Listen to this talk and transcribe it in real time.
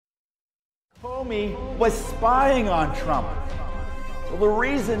Comey was spying on Trump. Well, the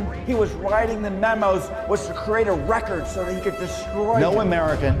reason he was writing the memos was to create a record so that he could destroy No him.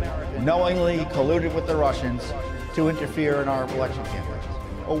 American knowingly colluded with the Russians to interfere in our election campaigns.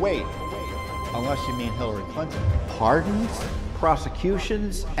 Oh, wait, unless you mean Hillary Clinton. Pardons,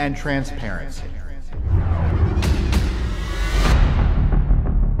 prosecutions, and transparency.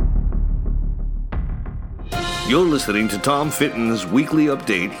 You're listening to Tom Fitton's weekly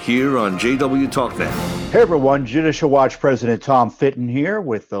update here on JW TalkNet. Hey everyone, Judicial Watch President Tom Fitton here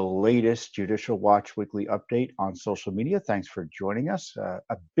with the latest Judicial Watch weekly update on social media. Thanks for joining us. A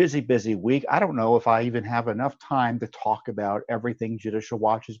busy week. I don't know if I even have enough time to talk about everything Judicial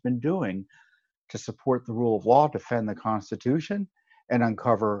Watch has been doing to support the rule of law, defend the Constitution, and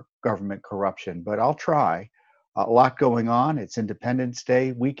uncover government corruption, but I'll try. A lot going on. It's Independence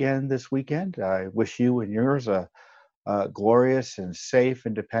Day weekend this weekend. I wish you and yours a glorious and safe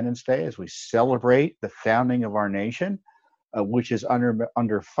Independence Day as we celebrate the founding of our nation, which is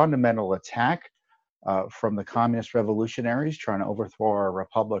under fundamental attack from the communist revolutionaries trying to overthrow our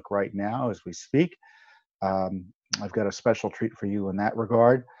republic right now as we speak. I've got a special treat for you in that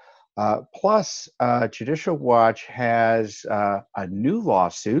regard. Plus, Judicial Watch has a new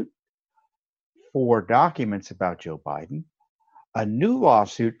lawsuit for documents about Joe Biden, a new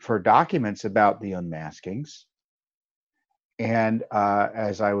lawsuit for documents about the unmaskings, and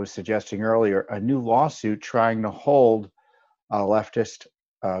as I was suggesting earlier, a new lawsuit trying to hold a leftist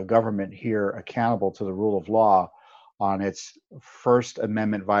government here accountable to the rule of law on its First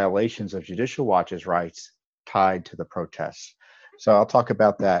Amendment violations of Judicial Watch's rights tied to the protests. So I'll talk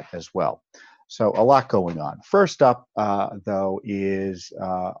about that as well. So a lot going on. First up, though, is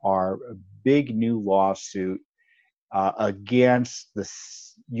our big new lawsuit against the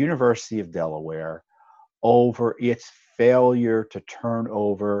University of Delaware over its failure to turn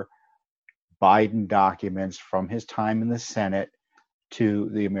over Biden documents from his time in the Senate to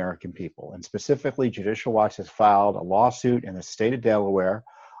the American people. And specifically, Judicial Watch has filed a lawsuit in the state of Delaware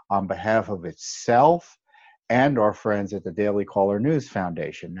on behalf of itself and our friends at the Daily Caller News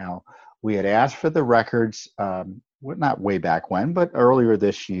Foundation. Now, we had asked for the records, not way back when, but earlier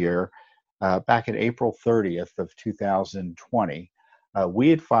this year, back in April 30th of 2020, we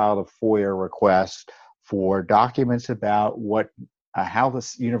had filed a FOIA request for documents about how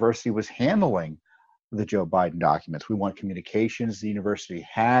this university was handling the Joe Biden documents. We want communications the university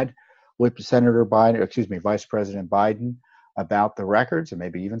had with Vice President Biden about the records, and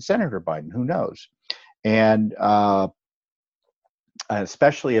maybe even Senator Biden, who knows? And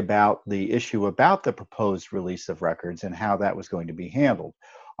especially about the issue about the proposed release of records and how that was going to be handled.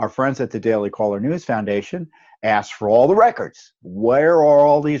 Our friends at the Daily Caller News Foundation asked for all the records. Where are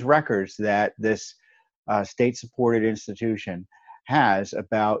all these records that this state-supported institution has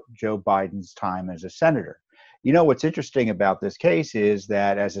about Joe Biden's time as a senator? You know, what's interesting about this case is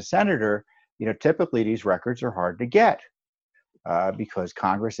that as a senator, typically these records are hard to get. Because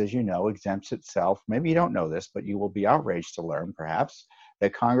Congress, as you know, exempts itself. Maybe you don't know this, but you will be outraged to learn, perhaps,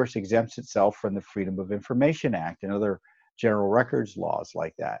 that Congress exempts itself from the Freedom of Information Act and other general records laws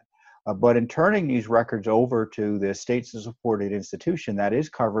like that. But in turning these records over to the state-supported institution that is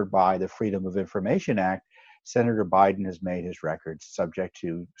covered by the Freedom of Information Act, Senator Biden has made his records subject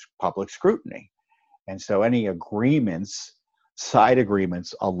to public scrutiny. And so any agreements, side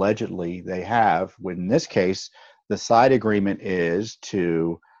agreements, allegedly they have, in this case, the side agreement is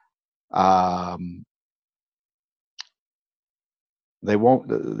to they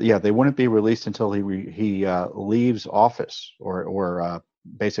wouldn't be released until he leaves office or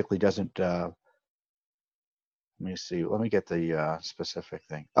basically doesn't. Let me see. Let me get the specific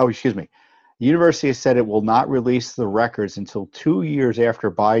thing. Oh, excuse me. The university has said it will not release the records until 2 years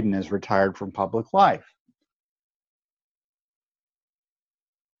after Biden is retired from public life.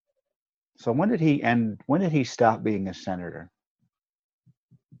 So when did he end? When did he stop being a senator?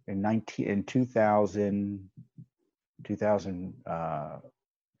 In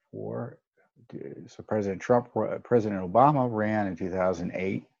 2004. So President Obama ran in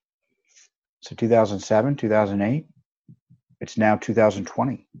 2008. So 2007, 2008. It's now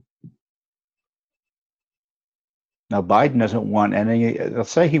 2020. Now Biden doesn't want any.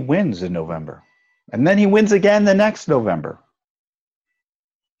 Let's say he wins in November, and then he wins again the next November.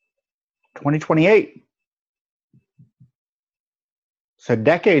 2028. So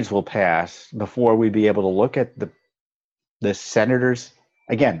decades will pass before we be able to look at the senators,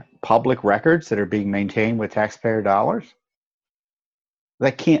 again, public records that are being maintained with taxpayer dollars.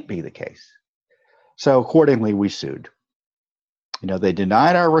 That can't be the case. So accordingly, we sued. They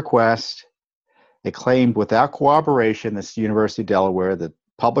denied our request. They claimed without cooperation, this University of Delaware, that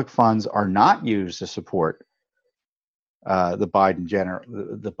public funds are not used to support the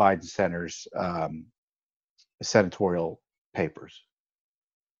Biden center's senatorial papers.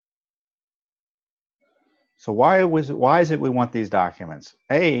 So why is it we want these documents?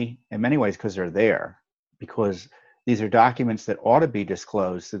 In many ways, because they're there, because these are documents that ought to be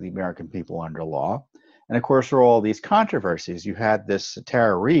disclosed to the American people under law. And of course, there are all these controversies. You had this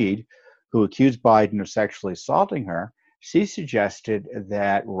Tara Reade, who accused Biden of sexually assaulting her. She suggested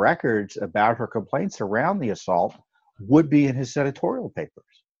that records about her complaints around the assault would be in his senatorial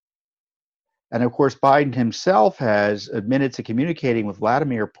papers. And of course, Biden himself has admitted to communicating with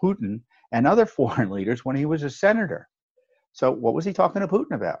Vladimir Putin and other foreign leaders when he was a senator. So what was he talking to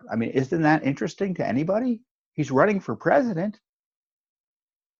Putin about? I mean, isn't that interesting to anybody? He's running for president.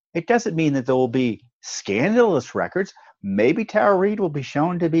 It doesn't mean that there will be scandalous records. Maybe Tara Reade will be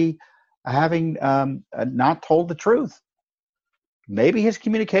shown to be having not told the truth. Maybe his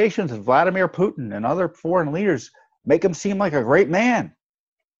communications with Vladimir Putin and other foreign leaders make him seem like a great man.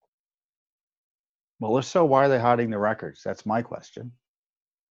 Well, if so, why are they hiding the records? That's my question.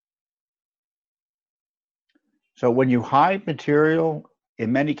 So when you hide material,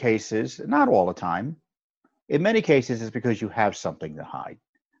 in many cases, not all the time, in many cases it's because you have something to hide,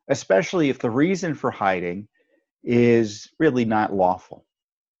 especially if the reason for hiding is really not lawful.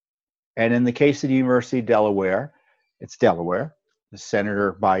 And in the case of the University of Delaware, it's Delaware. The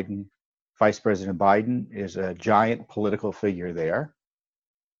Senator Biden, Vice President Biden, is a giant political figure there.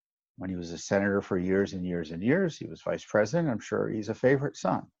 When he was a senator for years and years and years, he was vice president. I'm sure he's a favorite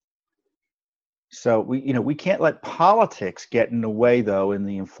son. So we can't let politics get in the way, though, in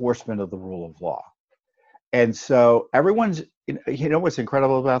the enforcement of the rule of law. And so everyone's, what's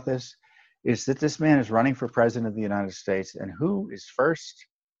incredible about this is that this man is running for president of the United States, and who is first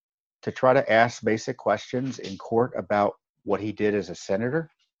to try to ask basic questions in court about what he did as a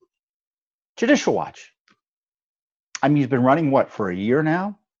senator? Judicial Watch. I mean, he's been running, for a year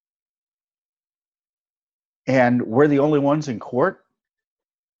now? And we're the only ones in court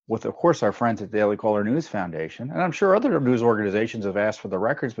with, of course, our friends at Daily Caller News Foundation. And I'm sure other news organizations have asked for the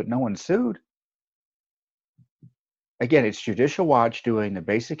records, but no one sued. Again, it's Judicial Watch doing the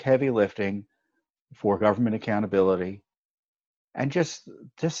basic heavy lifting for government accountability and just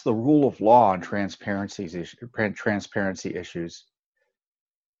the rule of law and transparency issues.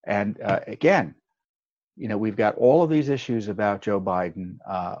 And again, we've got all of these issues about Joe Biden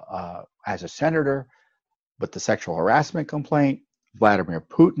as a senator, but the sexual harassment complaint, Vladimir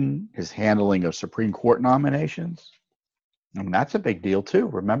Putin, his handling of Supreme Court nominations. I mean, that's a big deal too.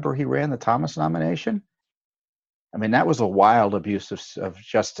 Remember, he ran the Thomas nomination? I mean, that was a wild abuse of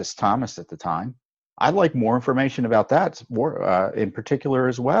Justice Thomas at the time. I'd like more information about that, in particular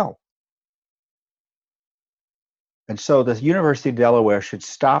as well. And so the University of Delaware should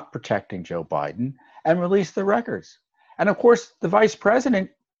stop protecting Joe Biden and release the records. And of course, the vice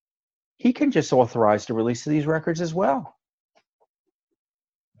president, he can just authorize the release of these records as well.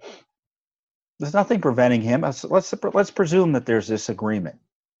 There's nothing preventing him. Let's presume that there's this agreement.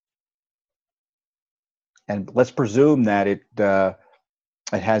 And let's presume that it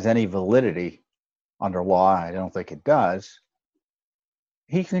has any validity under law. I don't think it does.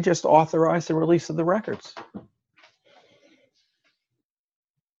 He can just authorize the release of the records.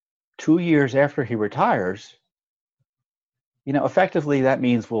 2 years after he retires, effectively that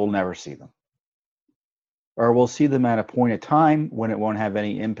means we'll never see them. Or we'll see them at a point of time when it won't have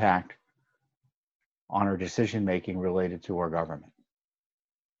any impact on our decision-making related to our government.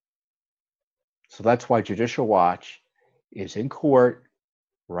 So that's why Judicial Watch is in court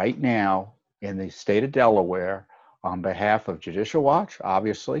right now in the state of Delaware on behalf of Judicial Watch,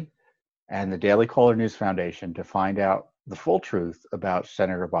 obviously, and the Daily Caller News Foundation to find out the full truth about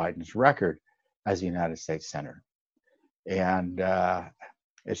Senator Biden's record as a United States Senator. And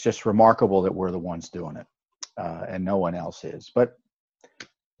it's just remarkable that we're the ones doing it and no one else is. But,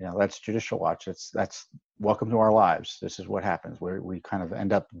 that's Judicial Watch. That's welcome to our lives. This is what happens. We kind of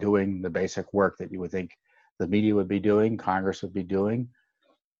end up doing the basic work that you would think the media would be doing, Congress would be doing,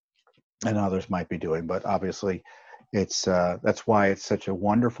 and others might be doing. But obviously, that's why it's such a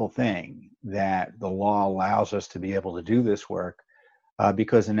wonderful thing that the law allows us to be able to do this work,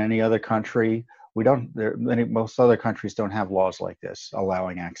 because in any other country, most other countries don't have laws like this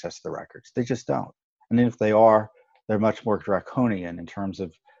allowing access to the records. They just don't. And if they are, they're much more draconian in terms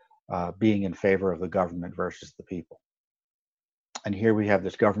of being in favor of the government versus the people. And here we have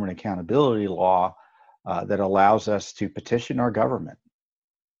this government accountability law that allows us to petition our government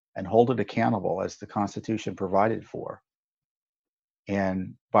and hold it accountable as the Constitution provided for.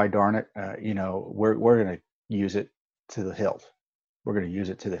 And by darn it, we're going to use it to the hilt. we're going to use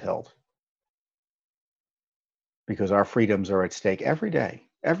it to the hilt. Because our freedoms are at stake every day,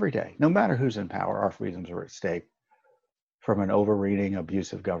 no matter who's in power, our freedoms are at stake from an overreaching,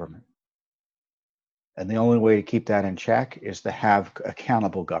 abusive government. And the only way to keep that in check is to have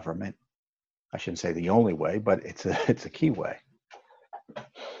accountable government. I shouldn't say the only way, but it's a key way.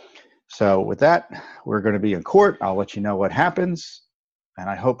 So with that, we're going to be in court. I'll let you know what happens. And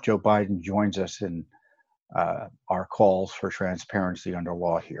I hope Joe Biden joins us in our calls for transparency under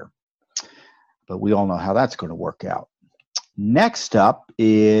law here. But we all know how that's going to work out. Next up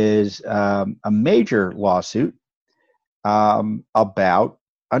is a major lawsuit about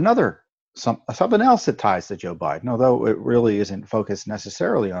something else that ties to Joe Biden, although it really isn't focused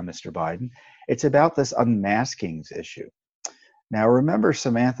necessarily on Mr. Biden. It's about this unmaskings issue. Now, remember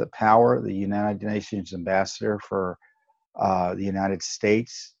Samantha Power, the United Nations ambassador for the United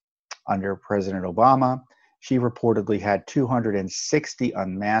States under President Obama? She reportedly had 260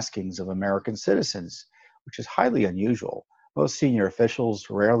 unmaskings of American citizens, which is highly unusual. Most senior officials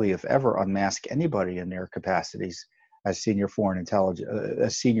rarely, if ever, unmask anybody in their capacities as senior foreign intelligence,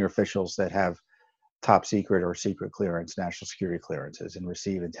 as senior officials that have top secret or secret clearance, national security clearances, and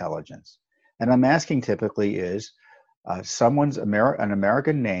receive intelligence. And unmasking typically is an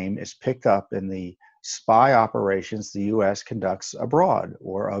American name is picked up in the spy operations the U.S. conducts abroad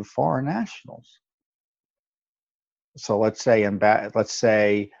or of foreign nationals. So let's say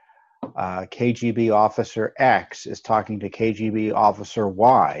KGB officer X is talking to KGB officer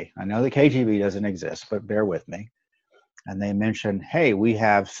Y. I know the KGB doesn't exist, but bear with me. And they mention, hey, we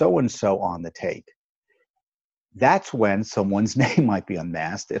have so-and-so on the tape. That's when someone's name might be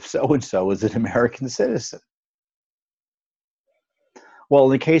unmasked if so-and-so is an American citizen. Well,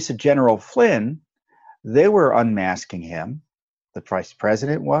 in the case of General Flynn, they were unmasking him. The vice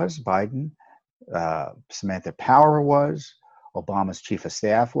president was, Biden. Samantha Power was, Obama's chief of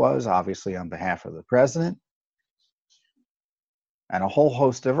staff was, obviously on behalf of the president, and a whole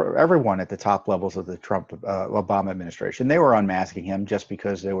host of everyone at the top levels of the Obama administration. They were unmasking him just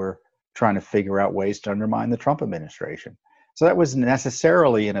because they were trying to figure out ways to undermine the Trump administration. So that was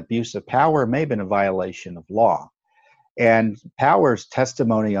necessarily an abuse of power, may have been a violation of law. And Power's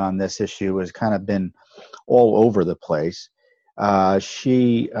testimony on this issue has kind of been all over the place. We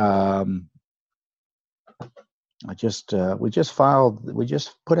just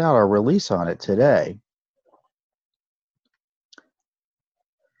put out a release on it today.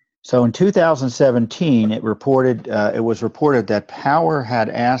 So in 2017, it was reported that Power had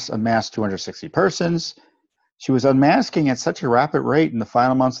unmasked 260 persons. She was unmasking at such a rapid rate in the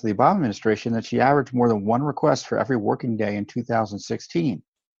final months of the Obama administration that she averaged more than one request for every working day in 2016,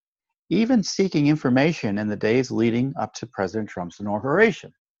 even seeking information in the days leading up to President Trump's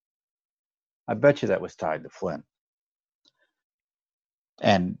inauguration. I bet you that was tied to Flynn.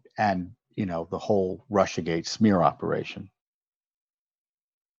 And you know, the whole Russiagate smear operation.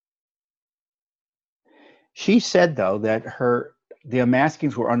 She said, though, that the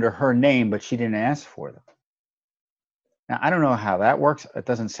unmaskings were under her name, but she didn't ask for them. Now, I don't know how that works. It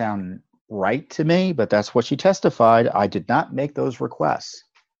doesn't sound right to me, but that's what she testified. I did not make those requests.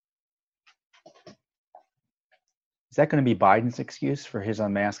 Is that going to be Biden's excuse for his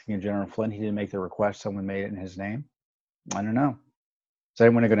unmasking of General Flynn? He didn't make the request. Someone made it in his name. I don't know. Is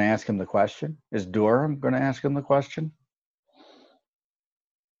anyone going to ask him the question? Is Durham going to ask him the question?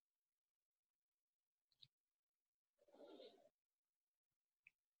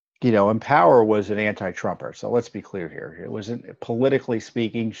 You know, and Power was an anti-Trumper. So let's be clear here. It wasn't, politically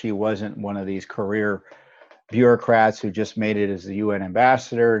speaking, she wasn't one of these career bureaucrats who just made it as the UN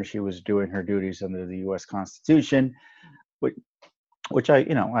ambassador, and she was doing her duties under the US Constitution, which I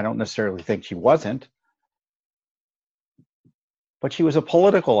don't necessarily think she wasn't. But she was a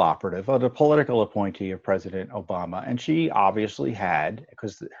political operative, a political appointee of President Obama. And she obviously had,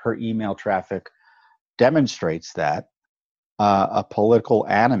 because her email traffic demonstrates that, a political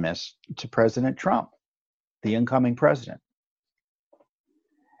animus to President Trump, the incoming president.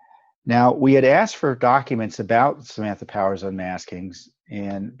 Now, we had asked for documents about Samantha Power's unmaskings,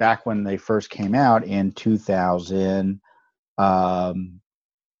 and back when they first came out in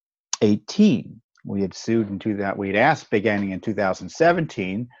 2018. We had sued we had asked beginning in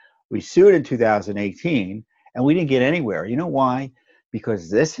 2017. We sued in 2018, and we didn't get anywhere. You know why? Because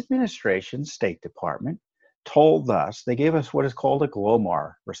this administration's State Department told us, they gave us what is called a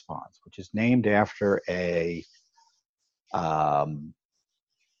GLOMAR response, which is named after a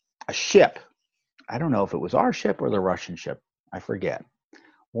ship. I don't know if it was our ship or the Russian ship. I forget.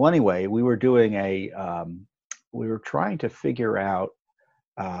 Well, anyway, we were doing we were trying to figure out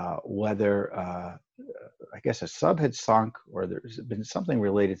whether I guess a sub had sunk or there's been something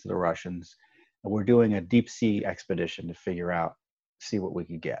related to the Russians. And we're doing a deep sea expedition to see what we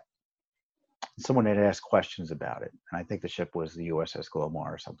could get. Someone had asked questions about it, and I think the ship was the USS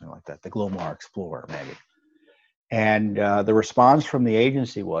Glomar or something like that, the Glomar Explorer maybe. And the response from the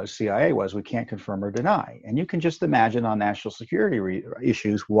agency CIA was, we can't confirm or deny. And you can just imagine on national security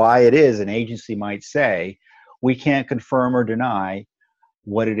issues why it is an agency might say, we can't confirm or deny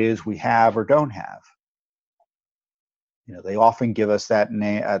what it is we have or don't have. You know, they often give us that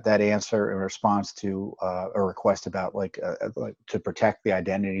answer in response to a request about like to protect the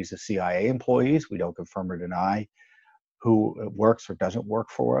identities of CIA employees. We don't confirm or deny who works or doesn't work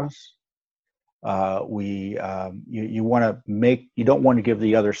for us. You don't want to give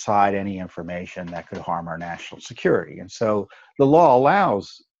the other side any information that could harm our national security. And so the law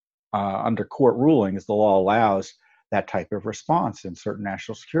allows, under court rulings, the law allows that type of response in certain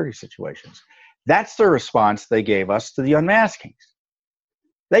national security situations. That's the response they gave us to the unmaskings.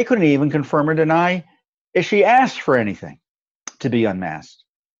 They couldn't even confirm or deny if she asked for anything to be unmasked.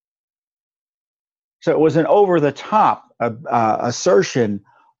 So it was an over-the-top assertion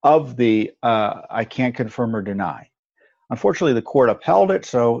of the I can't confirm or deny. Unfortunately, the court upheld it,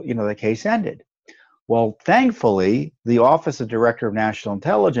 so the case ended. Well, thankfully, the Office of Director of National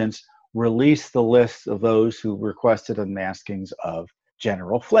Intelligence released the list of those who requested unmaskings of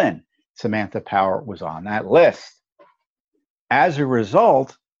General Flynn. Samantha Power was on that list. As a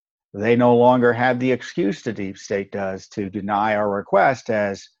result, they no longer had the excuse the deep state does to deny our request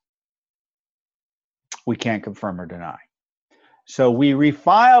as we can't confirm or deny. So we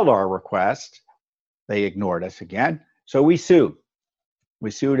refiled our request. They ignored us again. So we sued.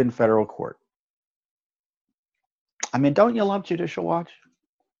 We sued in federal court. I mean, don't you love Judicial Watch?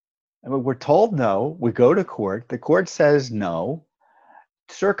 I mean, we're told no. We go to court. The court says no.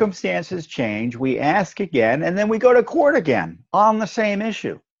 Circumstances change. We ask again, and then we go to court again on the same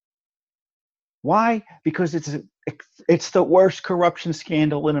issue. Why? Because it's the worst corruption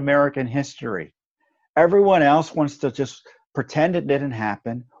scandal in American history. Everyone else wants to just pretend it didn't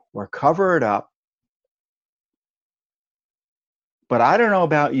happen or cover it up. But I don't know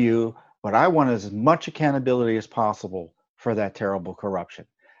about you, but I want as much accountability as possible for that terrible corruption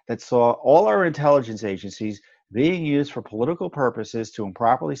that saw all our intelligence agencies being used for political purposes to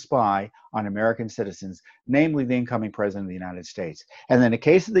improperly spy on American citizens, namely the incoming president of the United States. And in the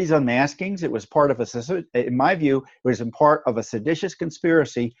case of these unmaskings, it was part of in my view, it was part of a seditious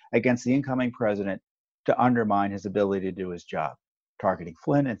conspiracy against the incoming president to undermine his ability to do his job, targeting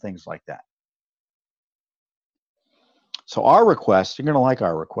Flynn and things like that. So our request, you're going to like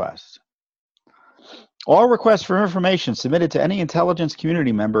our request. All requests for information submitted to any intelligence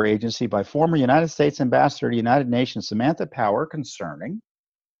community member agency by former United States Ambassador to the United Nations Samantha Power concerning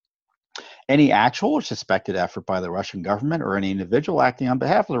any actual or suspected effort by the Russian government or any individual acting on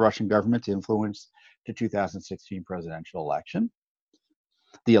behalf of the Russian government to influence the 2016 presidential election,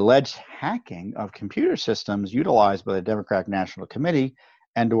 the alleged hacking of computer systems utilized by the Democratic National Committee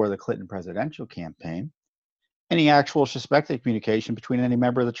and/or the Clinton presidential campaign, any actual suspected communication between any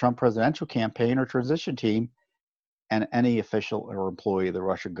member of the Trump presidential campaign or transition team and any official or employee of the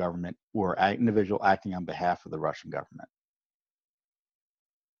Russian government or individual acting on behalf of the Russian government.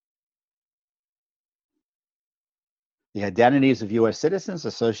 The identities of U.S. citizens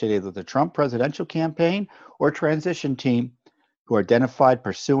associated with the Trump presidential campaign or transition team who are identified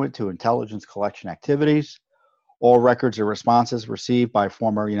pursuant to intelligence collection activities, all records or responses received by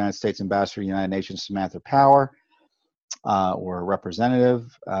former United States Ambassador to the United Nations Samantha Power or a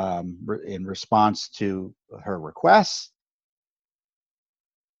representative in response to her requests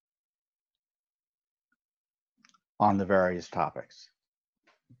on the various topics.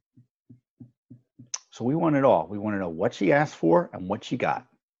 So we want it all. We want to know what she asked for and what she got.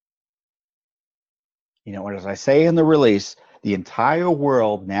 You know, and as I say in the release, the entire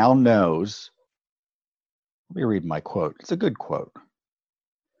world now knows. Let me read my quote. It's a good quote.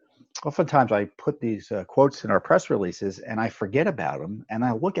 Oftentimes I put these quotes in our press releases and I forget about them and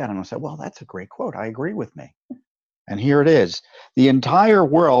I look at them and I say, well, that's a great quote. I agree with me. And here it is. The entire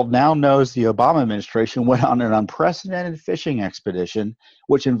world now knows the Obama administration went on an unprecedented fishing expedition,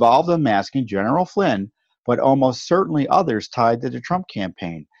 which involved unmasking General Flynn, but almost certainly others tied to the Trump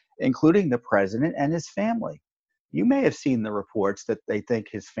campaign, including the president and his family. You may have seen the reports that they think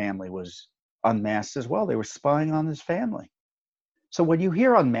his family was unmasked as well. They were spying on his family. So when you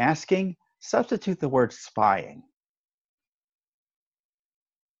hear unmasking, substitute the word spying.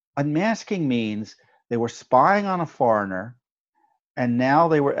 Unmasking means they were spying on a foreigner, and now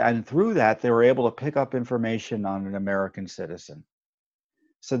and through that, they were able to pick up information on an American citizen.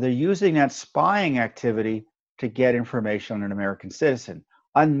 So they're using that spying activity to get information on an American citizen.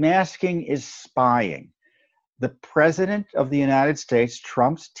 Unmasking is spying. The president of the United States,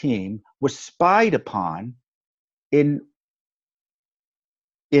 Trump's team, was spied upon in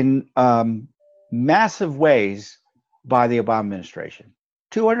massive ways by the Obama administration.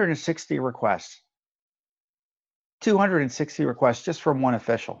 260 requests. 260 requests just from one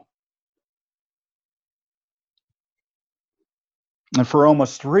official. And for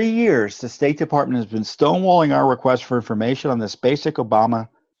almost 3 years, the State Department has been stonewalling our requests for information on this basic Obama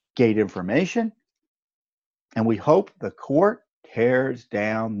Gate information. And we hope the court tears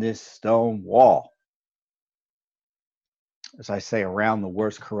down this stone wall. As I say, around the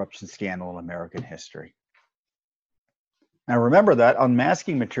worst corruption scandal in American history. Now remember that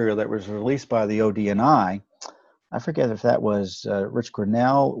unmasking material that was released by the ODNI, I forget if that was Rich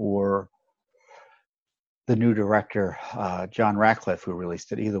Grinnell or the new director, John Ratcliffe, who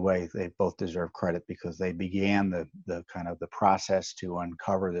released it. Either way, they both deserve credit because they began the kind of the process to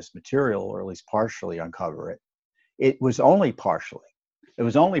uncover this material, or at least partially uncover it. It was only partially. It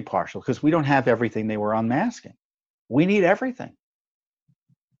was only partial because we don't have everything they were unmasking. We need everything.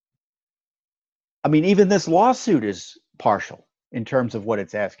 I mean, even this lawsuit is partial in terms of what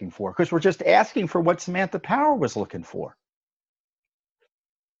it's asking for, because we're just asking for what Samantha Power was looking for.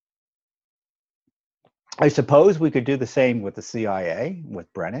 I suppose we could do the same with the CIA,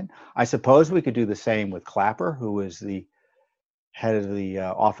 with Brennan. I suppose we could do the same with Clapper, who is the head of the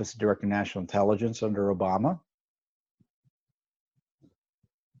Office of Director of National Intelligence under Obama.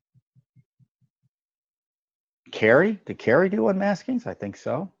 Kerry, did Kerry do unmaskings? I think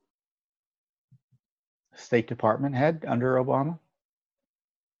so. State Department head under Obama.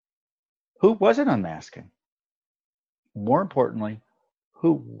 Who wasn't unmasking? More importantly,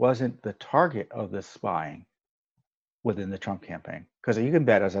 who wasn't the target of this spying within the Trump campaign? Because you can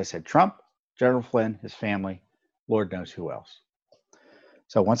bet, as I said, Trump, General Flynn, his family, Lord knows who else.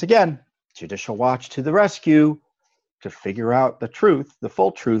 So once again, Judicial Watch to the rescue to figure out the truth, the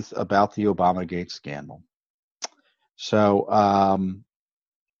full truth about the Obamagate scandal. So,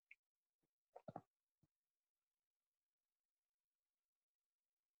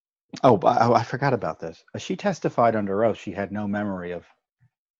 I forgot about this. She testified under oath she had no memory of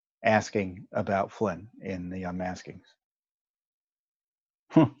asking about Flynn in the unmaskings.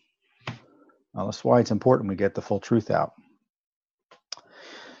 Well, that's why it's important we get the full truth out.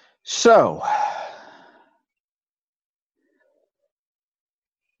 So,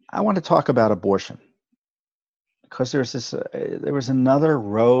 I want to talk about abortion. Because there was another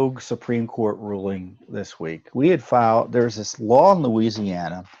rogue Supreme Court ruling this week. There's this law in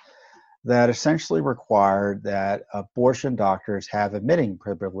Louisiana that essentially required that abortion doctors have admitting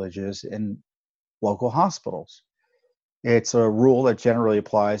privileges in local hospitals. It's a rule that generally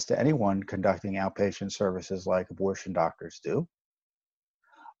applies to anyone conducting outpatient services like abortion doctors do.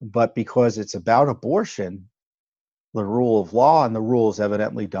 But because it's about abortion, the rule of law and the rules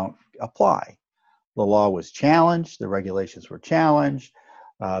evidently don't apply. The law was challenged, the regulations were challenged.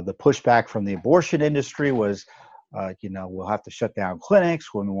 The pushback from the abortion industry was, we'll have to shut down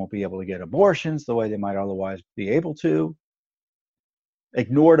clinics, women won't be able to get abortions the way they might otherwise be able to.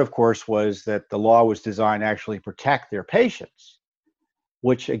 Ignored, of course, was that the law was designed to actually protect their patients,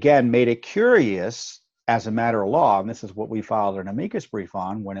 which again made it curious as a matter of law, and this is what we filed an amicus brief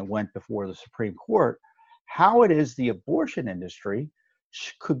on when it went before the Supreme Court, how it is the abortion industry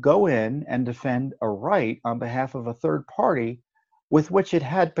could go in and defend a right on behalf of a third party with which it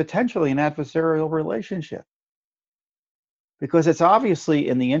had potentially an adversarial relationship. Because it's obviously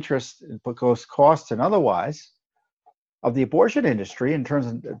in the interest, because costs and otherwise, of the abortion industry in terms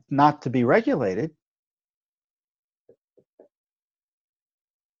of not to be regulated,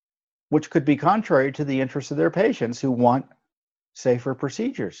 which could be contrary to the interests of their patients who want safer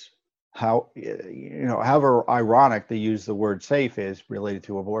procedures. However ironic they use the word safe is related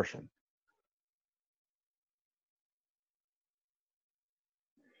to abortion.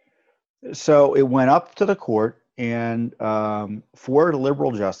 So it went up to the court, and 4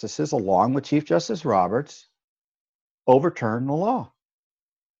 liberal justices, along with Chief Justice Roberts, overturned the law.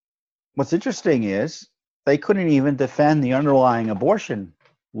 What's interesting is they couldn't even defend the underlying abortion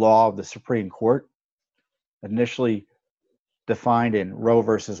law of the Supreme Court, initially defined in Roe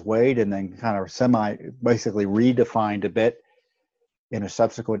versus Wade, and then kind of basically redefined a bit in a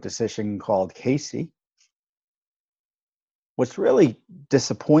subsequent decision called Casey. What's really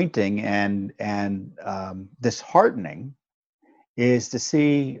disappointing and disheartening is to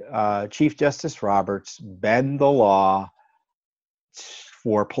see Chief Justice Roberts bend the law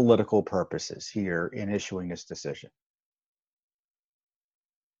for political purposes here in issuing this decision.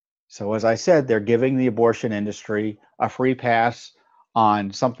 So as I said, they're giving the abortion industry a free pass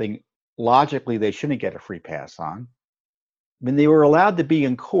on something logically they shouldn't get a free pass on. I mean, they were allowed to be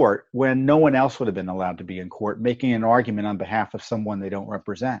in court when no one else would have been allowed to be in court, making an argument on behalf of someone they don't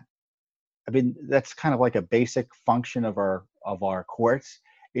represent. I mean, that's kind of like a basic function of our courts,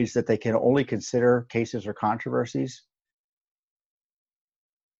 is that they can only consider cases or controversies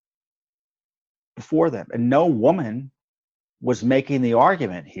before them. And no woman was making the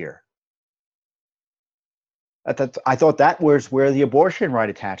argument here. I thought that was where the abortion right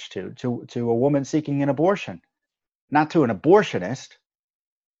attached to a woman seeking an abortion, not to an abortionist.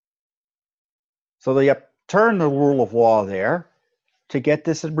 So they upturned the rule of law there to get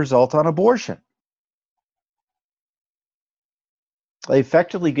this result on abortion. They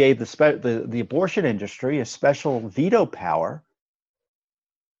effectively gave the abortion industry a special veto power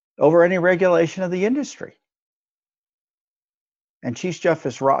over any regulation of the industry. And Chief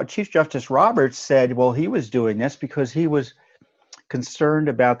Justice Roberts said, well, he was doing this because he was concerned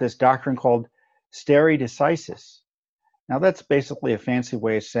about this doctrine called stare decisis. Now, that's basically a fancy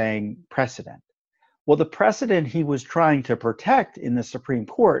way of saying precedent. Well, the precedent he was trying to protect in the Supreme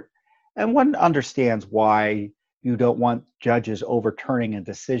Court, and one understands why you don't want judges overturning a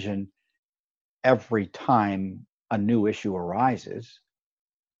decision every time a new issue arises.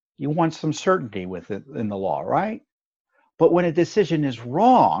 You want some certainty with it in the law, right? But when a decision is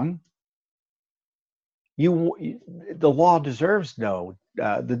wrong, the law deserves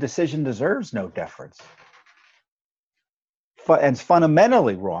the decision deserves no deference. And it's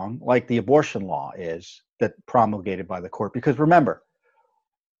fundamentally wrong, like the abortion law is that promulgated by the court. Because remember,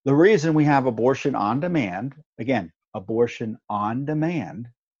 the reason we have abortion on demand, again, abortion on demand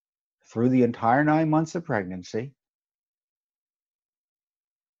through the entire 9 months of pregnancy,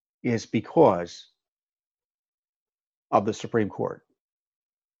 is because of the Supreme Court.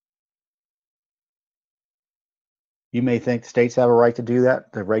 You may think states have a right to do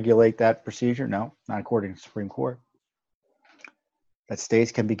that, to regulate that procedure. No, not according to the Supreme Court. That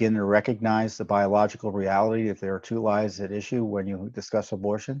states can begin to recognize the biological reality if there are two lives at issue when you discuss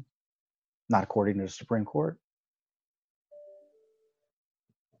abortion. Not according to the Supreme Court.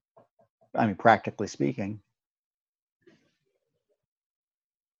 I mean, practically speaking.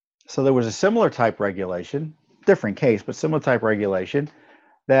 So there was a similar type regulation, different case, but similar type regulation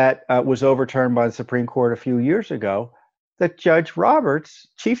that was overturned by the Supreme Court a few years ago that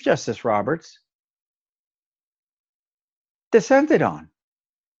Chief Justice Roberts, dissented on.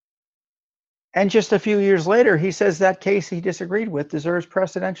 And just a few years later, he says that case he disagreed with deserves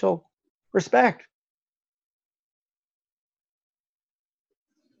precedential respect.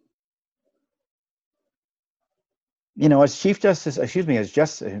 You know, as Justice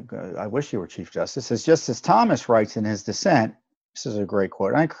Thomas writes in his dissent, this is a great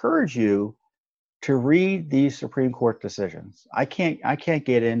quote. I encourage you to read these Supreme Court decisions. I can't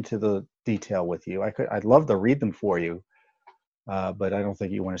get into the detail with you. I'd love to read them for you, but I don't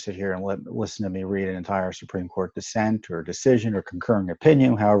think you want to sit here and listen to me read an entire Supreme Court dissent or decision or concurring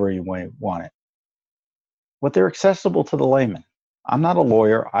opinion, however you may want it. But they're accessible to the layman. I'm not a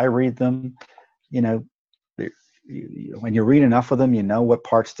lawyer. I read them. You know, when you read enough of them, you know what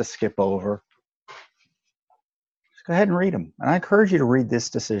parts to skip over. Just go ahead and read them. And I encourage you to read this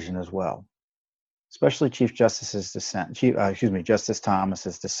decision as well, especially Justice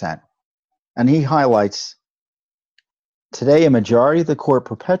Thomas's dissent. And he highlights, today a majority of the court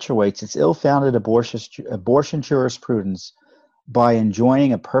perpetuates its ill-founded abortion jurisprudence by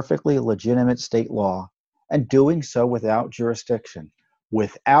enjoining a perfectly legitimate state law and doing so without jurisdiction.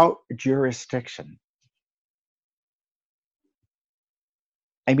 Without jurisdiction.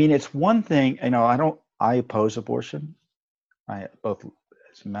 I mean, it's one thing, you know, I oppose abortion. Both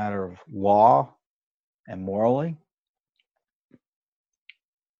as a matter of law and morally.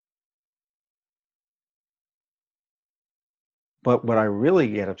 But what I really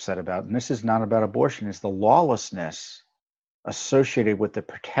get upset about, and this is not about abortion, is the lawlessness associated with the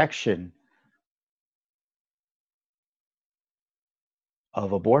protection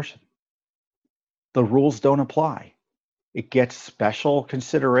of abortion. The rules don't apply. It gets special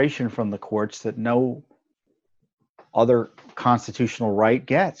consideration from the courts that no other constitutional right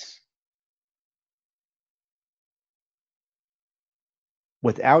gets.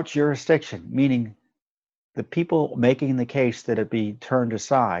 Without jurisdiction, meaning the people making the case that it be turned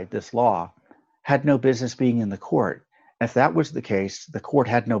aside, this law, had no business being in the court. If that was the case, the court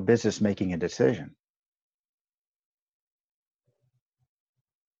had no business making a decision.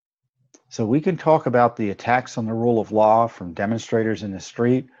 So we can talk about the attacks on the rule of law from demonstrators in the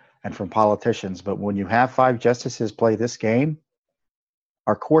street and from politicians, but when you have 5 justices play this game,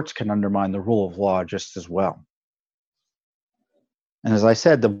 our courts can undermine the rule of law just as well. And as I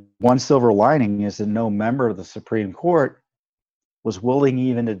said, the one silver lining is that no member of the Supreme Court was willing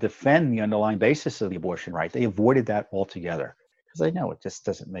even to defend the underlying basis of the abortion right. They avoided that altogether because they know it just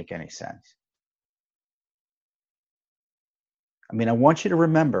doesn't make any sense. I mean, I want you to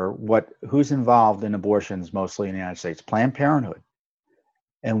remember who's involved in abortions mostly in the United States, Planned Parenthood,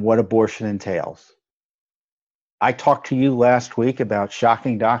 and what abortion entails. I talked to you last week about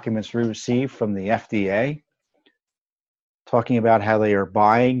shocking documents we received from the FDA, talking about how they are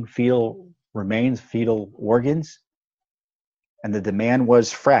buying fetal organs, and the demand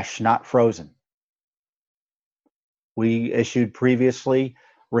was fresh, not frozen. We issued previously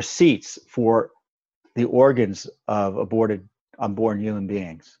receipts for the organs of aborted unborn human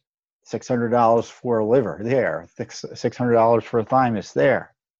beings. $600 for a liver there, $600 for a thymus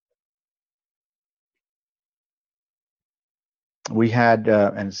there. We had,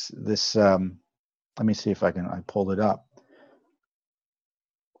 and this, let me see if I pulled it up.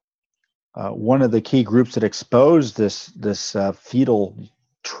 One of the key groups that exposed this fetal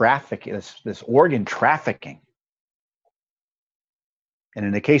trafficking, this organ trafficking, and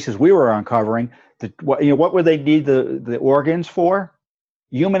in the cases we were uncovering, what would they need the organs for?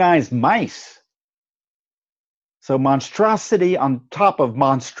 Humanized mice. So monstrosity on top of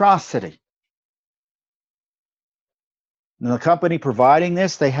monstrosity. And the company providing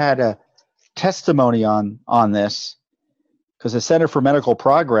this, they had a testimony on this, because the Center for Medical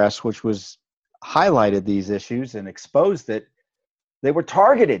Progress, which was highlighted these issues and exposed it, they were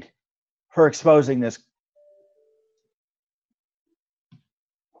targeted for exposing this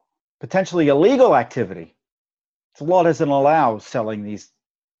potentially illegal activity. The law doesn't allow selling these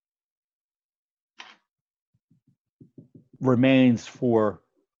remains for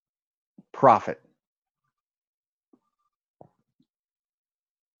profit.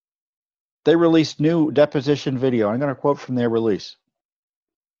 They released new deposition video. I'm going to quote from their release.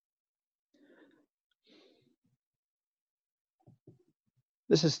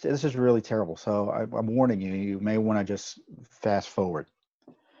 This is really terrible. So I'm warning you. You may want to just fast forward.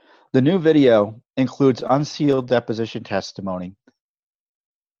 The new video includes unsealed deposition testimony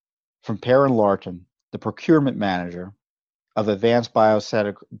from Perrin Larkin, the procurement manager of Advanced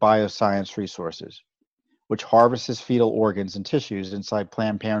Bioscience Resources, which harvests fetal organs and tissues inside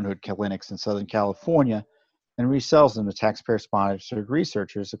Planned Parenthood clinics in Southern California and resells them to taxpayer-sponsored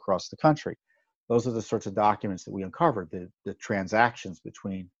researchers across the country. Those are the sorts of documents that we uncovered, the transactions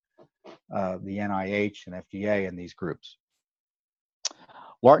between the NIH and FDA and these groups.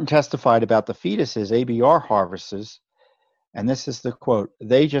 Larkin testified about the fetuses ABR harvests, and this is the quote,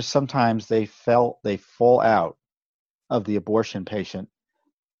 sometimes they fall out of the abortion patient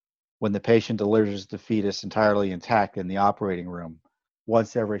when the patient delivers the fetus entirely intact in the operating room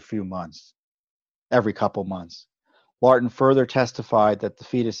once every couple months. Larkin further testified that the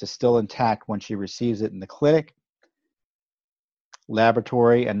fetus is still intact when she receives it in the clinic,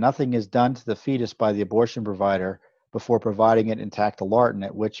 laboratory, and nothing is done to the fetus by the abortion provider before providing it intact to Larkin,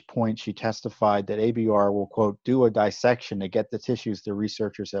 at which point she testified that ABR will, quote, do a dissection to get the tissues the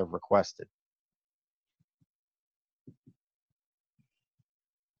researchers have requested.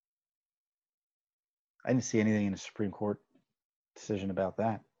 I didn't see anything in the Supreme Court decision about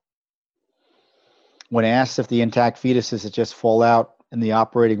that. When asked if the intact fetuses that just fall out in the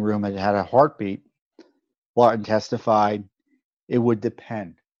operating room had a heartbeat, Larkin testified, it would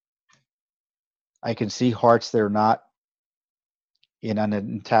depend. I can see hearts that are not in an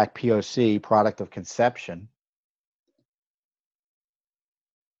intact POC, product of conception.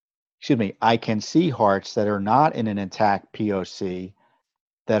 I can see hearts that are not in an intact POC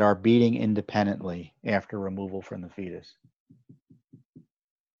that are beating independently after removal from the fetus.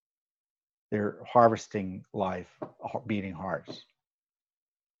 They're harvesting life, beating hearts.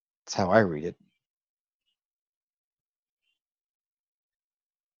 That's how I read it.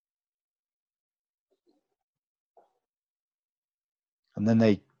 And then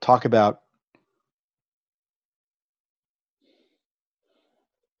they talk about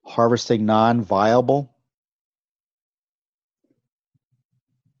harvesting non-viable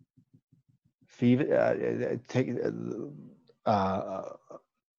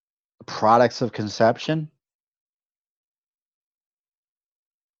products of conception.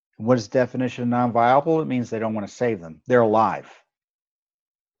 What is the definition of non-viable? It means they don't want to save them. They're alive.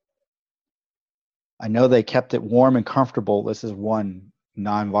 I know they kept it warm and comfortable. This is one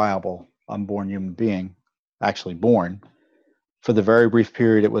non-viable unborn human being, actually born, for the very brief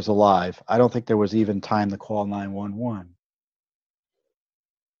period it was alive. I don't think there was even time to call 911.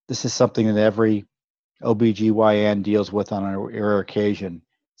 This is something that every OBGYN deals with on a rare occasion.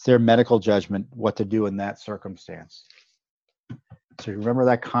 It's their medical judgment what to do in that circumstance. So you remember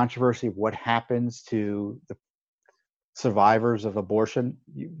that controversy of what happens to the survivors of abortion,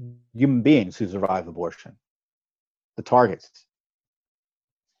 human beings who survive abortion, the targets.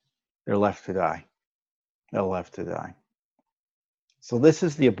 They're left to die. They're left to die. So this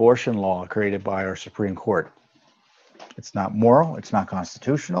is the abortion law created by our Supreme Court. It's not moral, it's not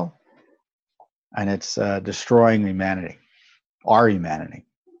constitutional, and it's destroying humanity, our humanity.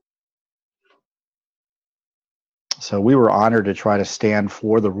 So we were honored to try to stand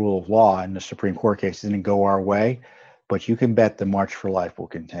for the rule of law in the Supreme Court case. It didn't go our way, but you can bet the March for Life will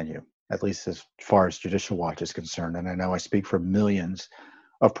continue, at least as far as Judicial Watch is concerned. And I know I speak for millions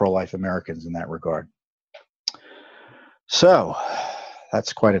of pro-life Americans in that regard. So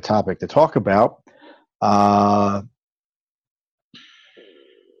that's quite a topic to talk about. So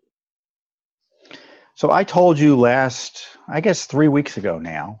I told you last, I guess 3 weeks ago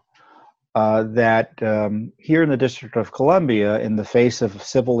now, that here in the District of Columbia, in the face of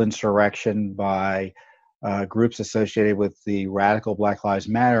civil insurrection by groups associated with the radical Black Lives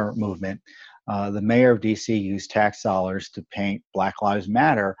Matter movement, the mayor of DC used tax dollars to paint Black Lives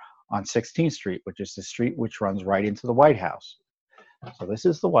Matter on 16th Street, which is the street which runs right into the White House. So this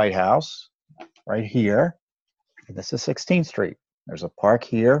is the White House right here, and this is 16th Street. There's a park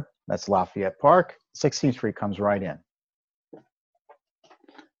here, that's Lafayette Park. 16th Street comes right in.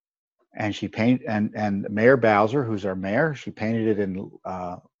 And she painted, and Mayor Bowser, who's our mayor, she painted it in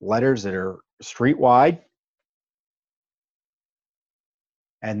letters that are street-wide.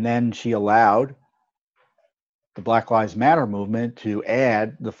 And then she allowed the Black Lives Matter movement to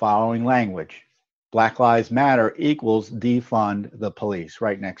add the following language: Black Lives Matter equals defund the police,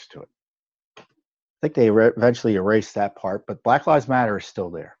 right next to it. I think they eventually erased that part, but Black Lives Matter is still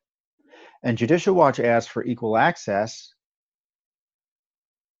there. And Judicial Watch asked for equal access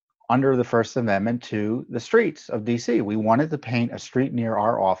under the First Amendment to the streets of DC. We wanted to paint a street near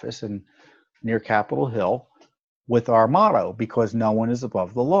our office and near Capitol Hill with our motto, because no one is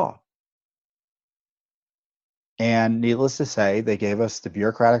above the law. And needless to say, they gave us the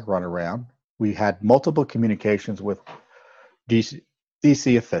bureaucratic runaround. We had multiple communications with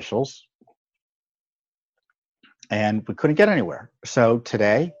DC officials, and we couldn't get anywhere. So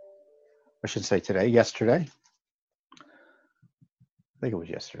today, I should say today, yesterday, I think it was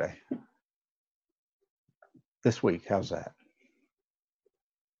yesterday. This week, how's that?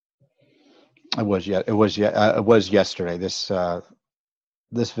 It was yesterday. This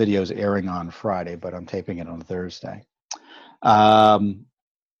video is airing on Friday, but I'm taping it on Thursday.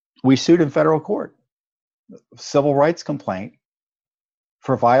 We sued in federal court, civil rights complaint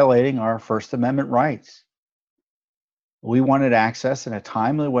for violating our First Amendment rights. We wanted access in a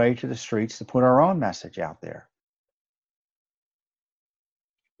timely way to the streets to put our own message out there.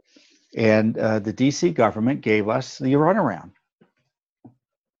 And the DC government gave us the runaround.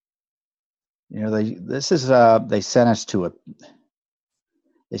 You know, they sent us to a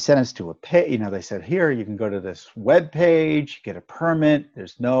pay. You know, they said, here, you can go to this web page, get a permit. There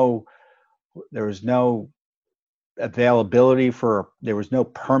was no availability there was no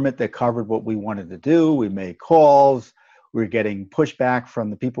permit that covered what we wanted to do. We made calls. We were getting pushback from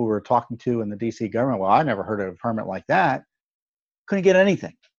the people we were talking to in the DC government. Well, I never heard of a permit like that. Couldn't get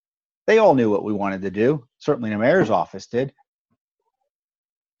anything. They all knew what we wanted to do. Certainly the mayor's office did.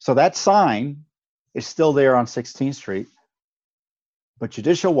 So that sign is still there on 16th Street. But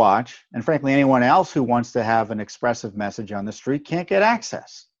Judicial Watch, and frankly anyone else who wants to have an expressive message on the street, can't get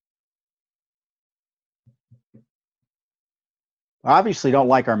access. Obviously don't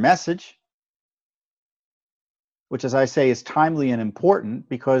like our message, which, as I say, is timely and important,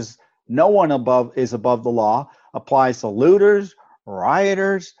 because no one is above the law. Applies to looters,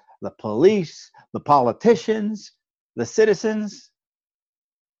 rioters, the police, the politicians, the citizens.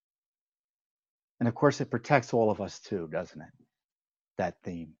 And of course, it protects all of us too, doesn't it? That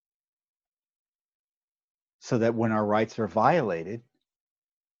theme. So that when our rights are violated,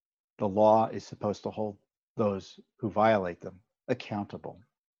 the law is supposed to hold those who violate them accountable.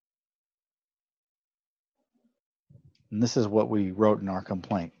 And this is what we wrote in our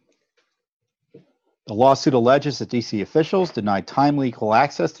complaint. The lawsuit alleges that DC officials denied timely equal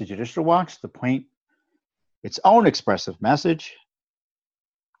access to Judicial Watch to paint its own expressive message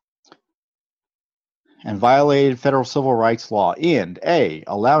and violated federal civil rights law in A,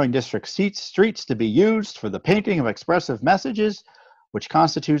 allowing district streets to be used for the painting of expressive messages, which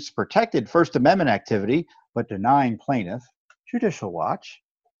constitutes protected First Amendment activity, but denying plaintiff, Judicial Watch,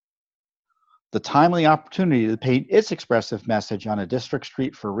 the timely opportunity to paint its expressive message on a district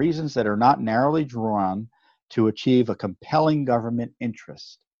street for reasons that are not narrowly drawn to achieve a compelling government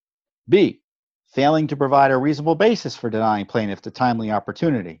interest. B, failing to provide a reasonable basis for denying plaintiff the timely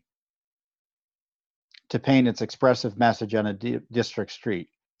opportunity to paint its expressive message on a district street.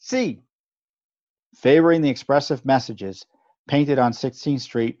 C, favoring the expressive messages painted on 16th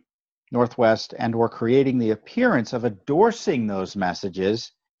Street Northwest and or creating the appearance of endorsing those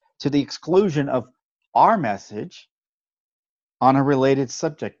messages to the exclusion of our message on a related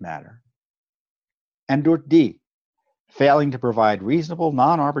subject matter. And or D, failing to provide reasonable,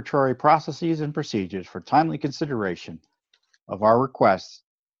 non-arbitrary processes and procedures for timely consideration of our requests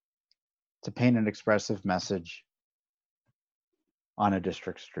to paint an expressive message on a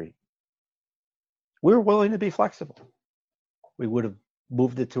district street. We were willing to be flexible. We would have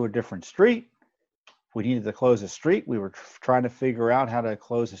moved it to a different street. If we needed to close a street, we were trying to figure out how to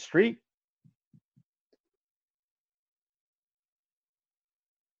close a street.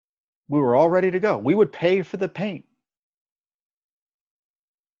 We were all ready to go. We would pay for the paint.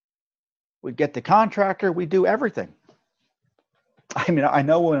 We'd get the contractor, we'd do everything. I mean, I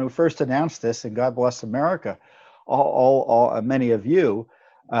know when we first announced this, and God bless America, many of you,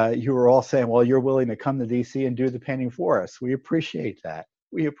 you were all saying, well, you're willing to come to DC and do the painting for us. We appreciate that.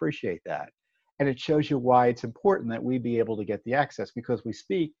 We appreciate that. And it shows you why it's important that we be able to get the access, because we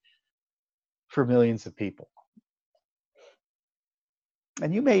speak for millions of people.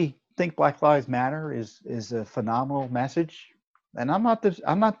 And you may think Black Lives Matter is a phenomenal message. And I'm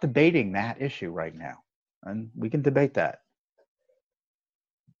not debating that issue right now. And we can debate that.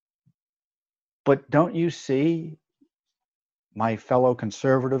 But don't you see, my fellow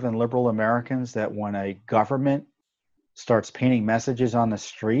conservative and liberal Americans, that when a government starts painting messages on the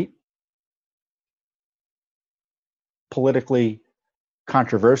street, politically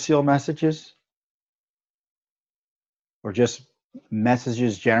controversial messages, or just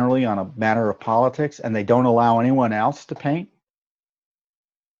messages generally on a matter of politics, and they don't allow anyone else to paint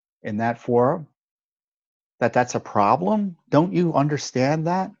in that forum, that's a problem? Don't you understand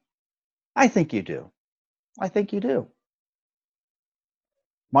that? I think you do. I think you do.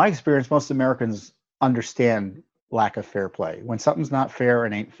 My experience, most Americans understand lack of fair play. When something's not fair,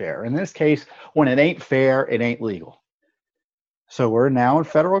 it ain't fair. In this case, when it ain't fair, it ain't legal. So we're now in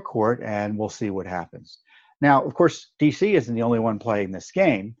federal court, and we'll see what happens. Now, of course, DC isn't the only one playing this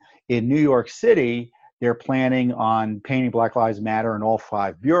game. In New York City, they're planning on painting Black Lives Matter in all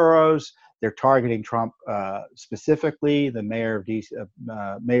 5 boroughs. They're targeting Trump specifically, the mayor of DC,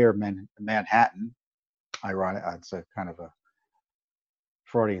 mayor of Manhattan. Ironic, it's a kind of a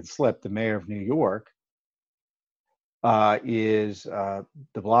Freudian slip. The mayor of New York is de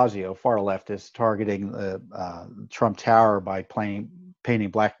Blasio, far leftist, targeting the Trump Tower by painting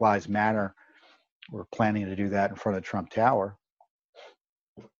Black Lives Matter. We're planning to do that in front of Trump Tower,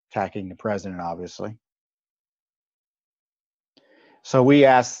 attacking the president, obviously. So we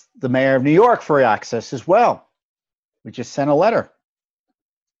asked the mayor of New York for access as well. We just sent a letter.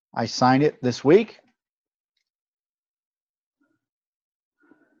 I signed it this week.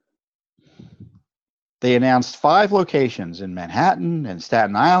 They announced 5 locations in Manhattan and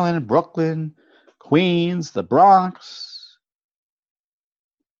Staten Island, Brooklyn, Queens, the Bronx,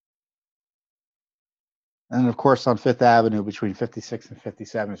 and of course on 5th Avenue between 56th and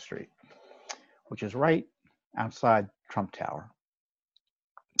 57th Street, which is right outside Trump Tower.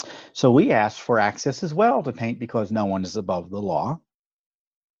 So we asked for access as well to paint, because no one is above the law.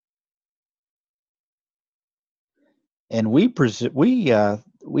 And we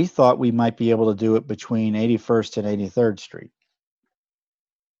thought we might be able to do it between 81st and 83rd Street.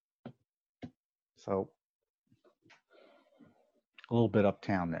 So a little bit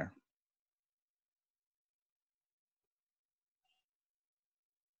uptown there.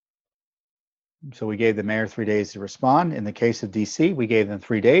 So we gave the mayor 3 days to respond. In the case of DC, we gave them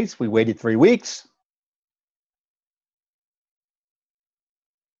 3 days. We waited 3 weeks.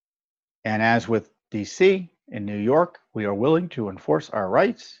 And as with DC, in New York, we are willing to enforce our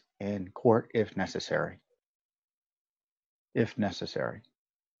rights in court if necessary. If necessary.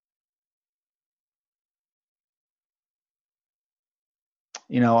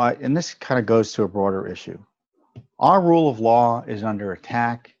 You know, and this kind of goes to a broader issue. Our rule of law is under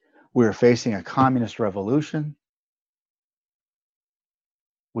attack. We are facing a communist revolution.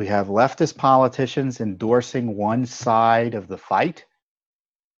 We have leftist politicians endorsing one side of the fight.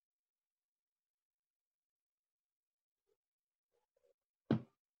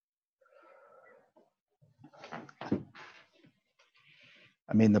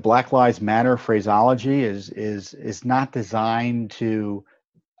 I mean, the Black Lives Matter phraseology is not designed to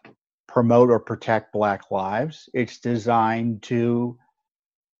promote or protect Black lives. It's designed to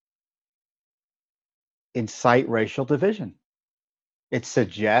incite racial division. It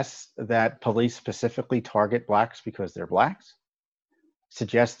suggests that police specifically target blacks because they're blacks.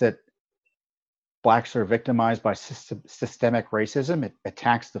 Suggests that blacks are victimized by systemic racism. It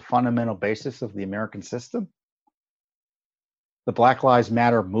attacks the fundamental basis of the American system. The Black Lives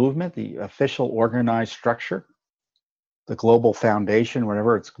Matter movement, the official organized structure, the Global Foundation,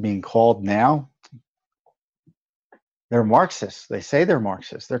 whatever it's being called now, they're Marxists. They say they're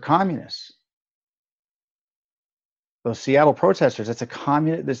Marxists. They're communists. Those Seattle protesters, it's a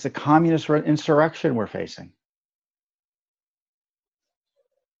communist insurrection we're facing.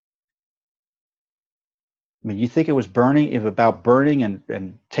 I mean, you think it was about burning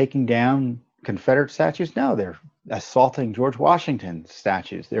and taking down Confederate statues? No, they're assaulting George Washington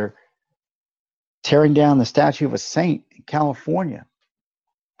statues. They're tearing down the statue of a saint in California,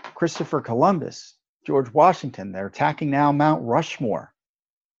 Christopher Columbus, George Washington. They're attacking now Mount Rushmore.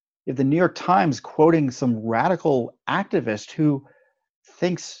 You have the New York Times quoting some radical activist whose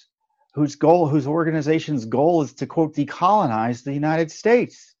organization's goal is to, quote, decolonize the United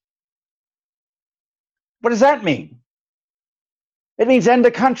States. What does that mean? It means end the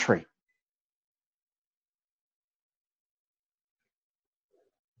country.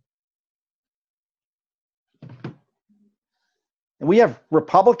 And we have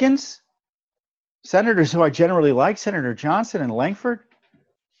Republicans, senators who I generally like, Senator Johnson and Langford,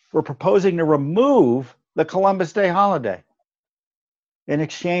 were proposing to remove the Columbus Day holiday in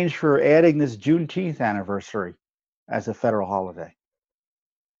exchange for adding this Juneteenth anniversary as a federal holiday.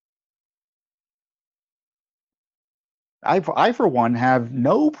 I, for one, have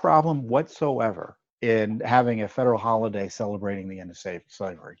no problem whatsoever in having a federal holiday celebrating the end of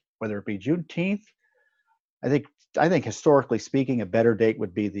slavery, whether it be Juneteenth. I think historically speaking, a better date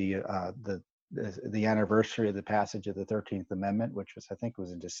would be the anniversary of the passage of the 13th Amendment, which I think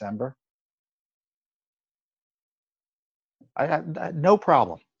was in December. I have no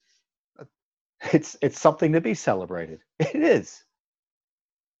problem. It's something to be celebrated. It is.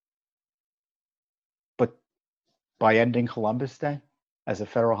 But by ending Columbus Day as a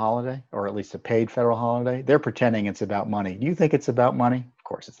federal holiday, or at least a paid federal holiday, they're pretending it's about money. Do you think it's about money? Of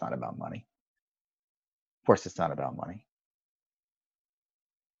course it's not about money. Of course it's not about money.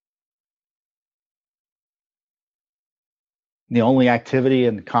 The only activity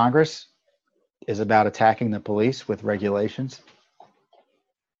in Congress is about attacking the police with regulations.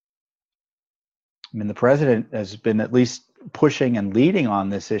 I mean, the president has been at least pushing and leading on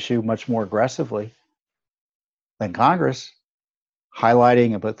this issue much more aggressively than Congress,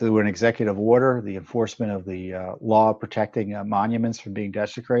 highlighting about through an executive order the enforcement of the law protecting monuments from being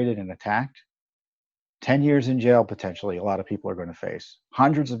desecrated and attacked. 10 years in jail, potentially, a lot of people are going to face.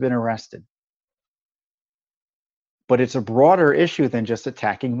 Hundreds have been arrested. But it's a broader issue than just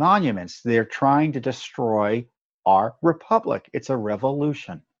attacking monuments. They're trying to destroy our republic. It's a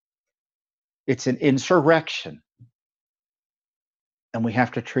revolution. It's an insurrection. And we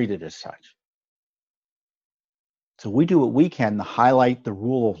have to treat it as such. So we do what we can to highlight the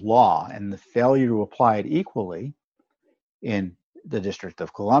rule of law and the failure to apply it equally in the District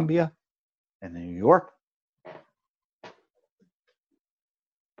of Columbia and in New York.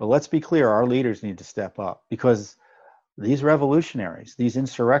 But let's be clear, our leaders need to step up, because these revolutionaries, these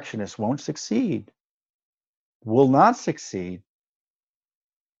insurrectionists won't succeed, will not succeed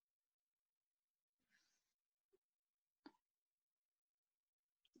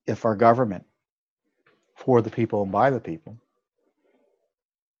if our government, for the people and by the people,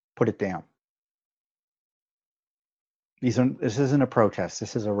 put it down. This isn't a protest,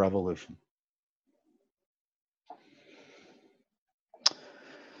 this is a revolution.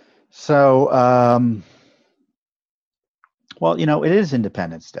 So, well, you know, it is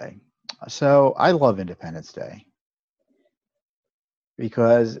Independence Day. So I love Independence Day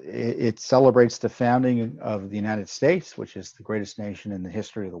because it celebrates the founding of the United States, which is the greatest nation in the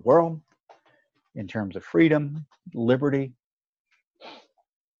history of the world in terms of freedom, liberty,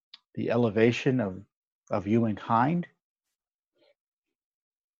 the elevation of humankind.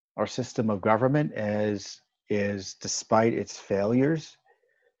 Our system of government is despite its failures,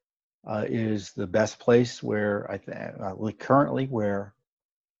 is the best place where I think currently where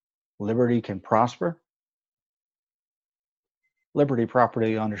liberty can prosper. Liberty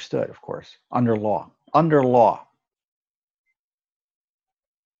properly understood, of course, under law. Under law.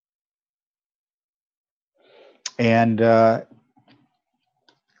 And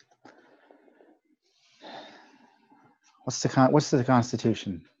what's the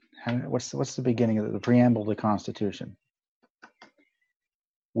Constitution? What's the beginning of the preamble to the Constitution?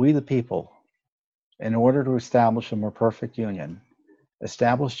 We the people, in order to establish a more perfect union,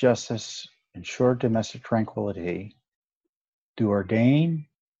 establish justice, ensure domestic tranquility, to ordain,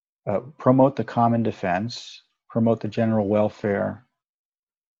 promote the common defense, promote the general welfare,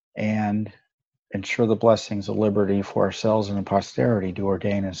 and ensure the blessings of liberty for ourselves and posterity, to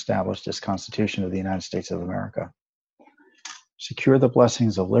ordain and establish this Constitution of the United States of America. Secure the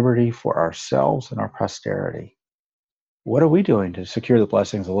blessings of liberty for ourselves and our posterity. What are we doing to secure the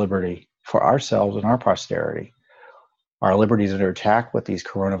blessings of liberty for ourselves and our posterity? Our liberties under attack with these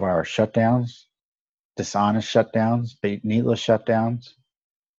coronavirus shutdowns, dishonest shutdowns, needless shutdowns.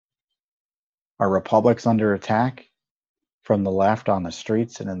 Our republics under attack from the left on the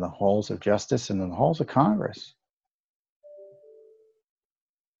streets and in the halls of justice and in the halls of Congress.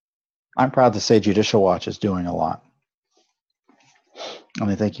 I'm proud to say Judicial Watch is doing a lot. And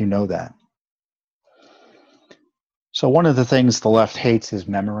I think you know that. So one of the things the left hates is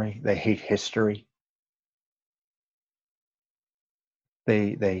memory. They hate history.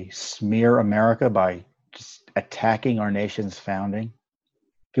 They smear America by just attacking our nation's founding.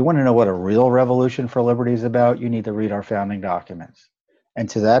 If you want to know what a real revolution for liberty is about, you need to read our founding documents. And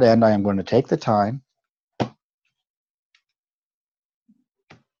to that end, I am going to take the time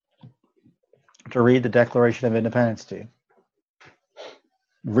to read the Declaration of Independence to you.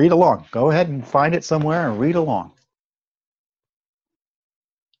 Read along. Go ahead and find it somewhere and read along.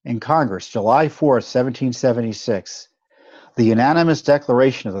 In Congress, July 4th, 1776, the unanimous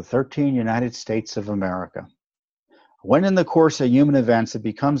declaration of the 13 United States of America. When in the course of human events it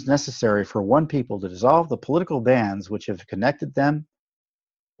becomes necessary for one people to dissolve the political bands which have connected them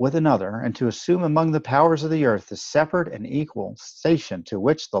with another, and to assume among the powers of the earth the separate and equal station to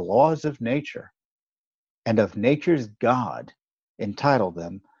which the laws of nature and of nature's God entitle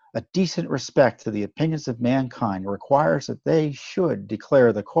them, a decent respect to the opinions of mankind requires that they should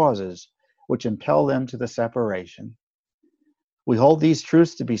declare the causes which impel them to the separation. We hold these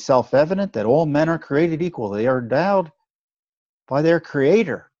truths to be self-evident, that all men are created equal. They are endowed by their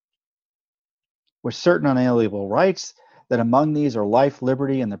Creator with certain unalienable rights, that among these are life,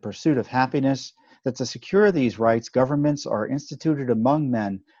 liberty, and the pursuit of happiness, that to secure these rights, governments are instituted among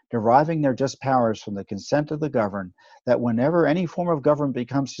men, deriving their just powers from the consent of the governed, that whenever any form of government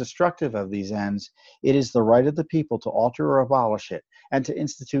becomes destructive of these ends, it is the right of the people to alter or abolish it, and to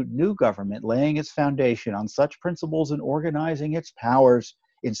institute new government, laying its foundation on such principles and organizing its powers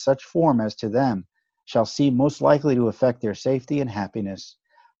in such form as to them shall seem most likely to affect their safety and happiness.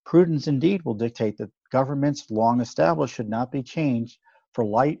 Prudence indeed will dictate that governments long established should not be changed for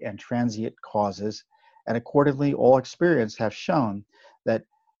light and transient causes, and accordingly all experience have shown that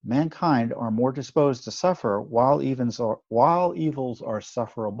mankind are more disposed to suffer while evils are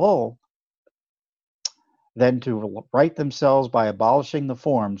sufferable than to right themselves by abolishing the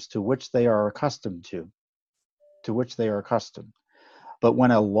forms to which they are accustomed. But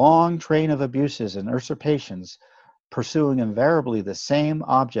when a long train of abuses and usurpations, pursuing invariably the same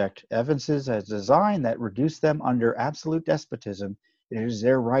object, evinces a design that reduce them under absolute despotism, it is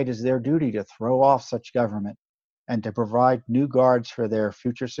their right as their duty to throw off such government and to provide new guards for their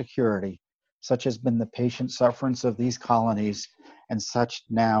future security. Such has been the patient sufferance of these colonies, and such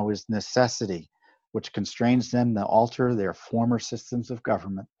now is necessity, which constrains them to alter their former systems of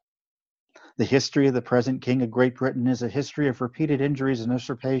government. The history of the present King of Great Britain is a history of repeated injuries and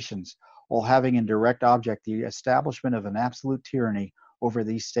usurpations, all having in direct object the establishment of an absolute tyranny over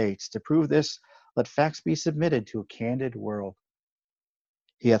these states. To prove this, let facts be submitted to a candid world.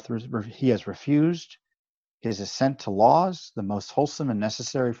 He has refused his assent to laws, the most wholesome and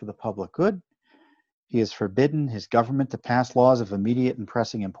necessary for the public good. He has forbidden his government to pass laws of immediate and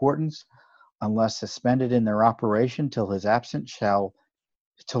pressing importance, unless suspended in their operation till his assent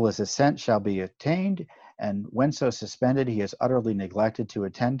shall be attained, and when so suspended, he has utterly neglected to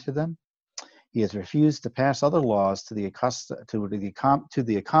attend to them. He has refused to pass other laws to the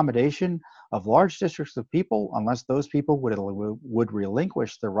accommodation of large districts of people, unless those people would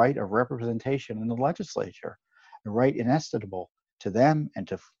relinquish the right of representation in the legislature, a right inestimable to them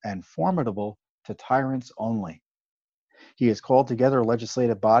and formidable to tyrants only. He has called together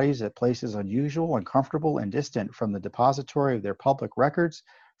legislative bodies at places unusual, uncomfortable, and distant from the depository of their public records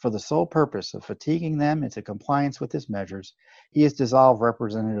for the sole purpose of fatiguing them into compliance with his measures. He has dissolved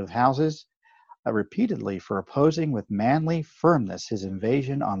representative houses repeatedly for opposing with manly firmness his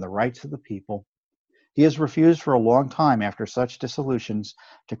invasion on the rights of the people. He has refused for a long time after such dissolutions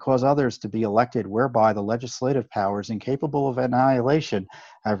to cause others to be elected, whereby the legislative powers incapable of annihilation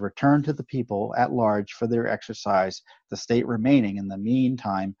have returned to the people at large for their exercise, the state remaining in the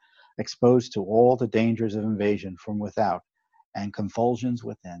meantime exposed to all the dangers of invasion from without and convulsions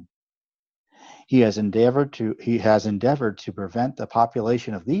within. He has endeavored to prevent the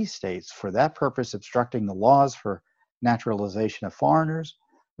population of these states, for that purpose obstructing the laws for naturalization of foreigners,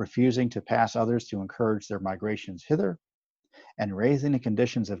 refusing to pass others to encourage their migrations hither, and raising the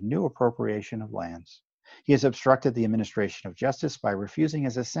conditions of new appropriation of lands. He has obstructed the administration of justice by refusing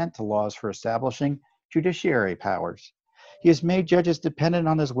his assent to laws for establishing judiciary powers. He has made judges dependent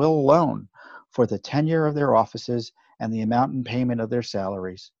on his will alone for the tenure of their offices and the amount and payment of their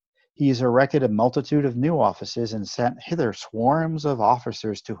salaries. He has erected a multitude of new offices and sent hither swarms of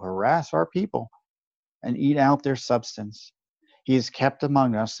officers to harass our people and eat out their substance. He has kept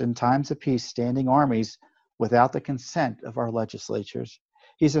among us in times of peace standing armies without the consent of our legislatures.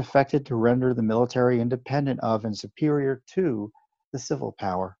 He has affected to render the military independent of and superior to the civil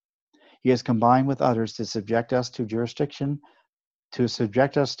power. He has combined with others to subject us to a jurisdiction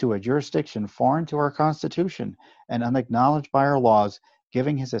foreign to our Constitution and unacknowledged by our laws,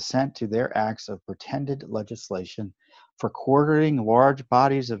 giving his assent to their acts of pretended legislation, for quartering large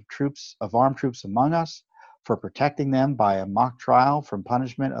bodies of armed troops among us, for protecting them by a mock trial from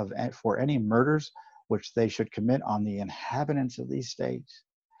punishment for any murders which they should commit on the inhabitants of these states,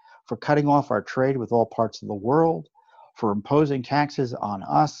 for cutting off our trade with all parts of the world, for imposing taxes on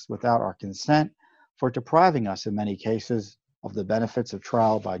us without our consent, for depriving us in many cases of the benefits of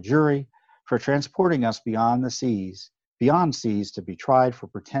trial by jury, for transporting us beyond seas to be tried for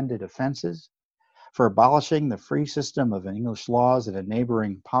pretended offenses, for abolishing the free system of English laws in a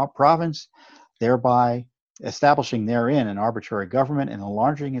neighboring province, thereby establishing therein an arbitrary government and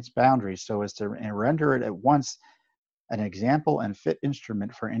enlarging its boundaries so as to render it at once an example and fit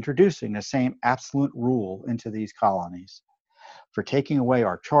instrument for introducing the same absolute rule into these colonies, for taking away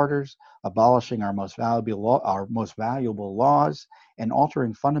our charters, abolishing our most valuable laws, and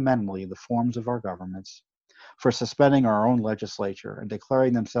altering fundamentally the forms of our governments, for suspending our own legislature and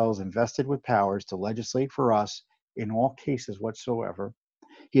declaring themselves invested with powers to legislate for us in all cases whatsoever.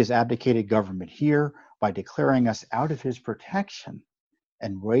 He has abdicated government here by declaring us out of his protection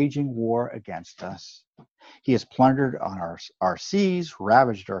and waging war against us. He has plundered on our seas,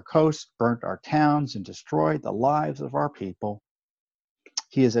 ravaged our coasts, burnt our towns, and destroyed the lives of our people.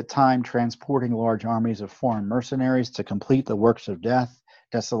 He is at times transporting large armies of foreign mercenaries to complete the works of death,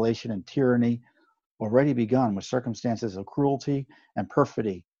 desolation, and tyranny already begun with circumstances of cruelty and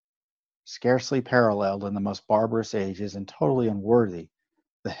perfidy scarcely paralleled in the most barbarous ages and totally unworthy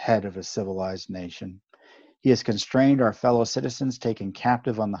the head of a civilized nation. He has constrained our fellow citizens taken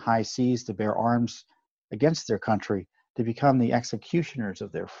captive on the high seas to bear arms against their country, to become the executioners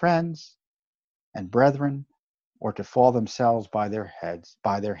of their friends and brethren, or to fall themselves by their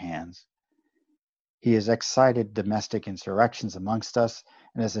hands. He has excited domestic insurrections amongst us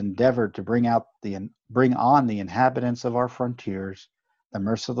and has endeavored to bring on the inhabitants of our frontiers, the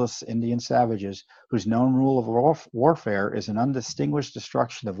merciless Indian savages, whose known rule of warfare is an undistinguished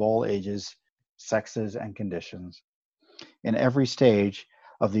destruction of all ages, sexes, and conditions. In every stage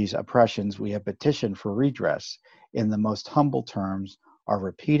of these oppressions, we have petitioned for redress. In the most humble terms, our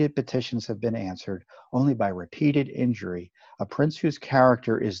repeated petitions have been answered only by repeated injury. A prince whose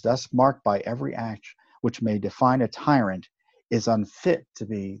character is thus marked by every act which may define a tyrant is unfit to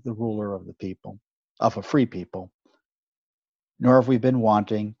be the ruler of the people, of a free people. Nor have we been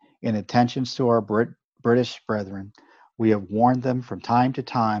wanting in attentions to our British brethren. We have warned them from time to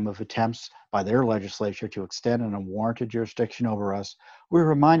time of attempts by their legislature to extend an unwarranted jurisdiction over us. We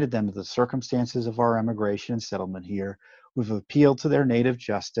reminded them of the circumstances of our emigration and settlement here. We've appealed to their native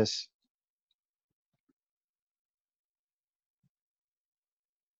justice.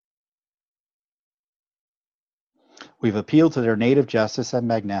 We've appealed to their native justice and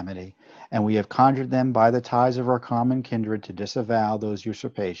magnanimity, and we have conjured them by the ties of our common kindred to disavow those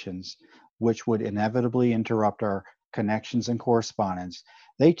usurpations which would inevitably interrupt our connections and correspondence.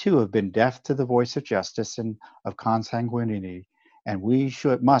 They too have been deaf to the voice of justice and of consanguinity, and we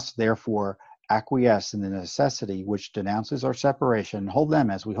must therefore acquiesce in the necessity which denounces our separation, and hold them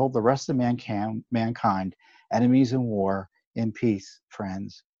as we hold the rest of mankind, enemies in war, in peace,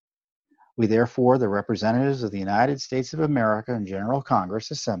 friends. We therefore, the representatives of the United States of America and General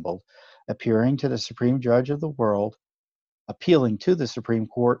Congress assembled, appealing to the Supreme Judge of the world, appealing to the Supreme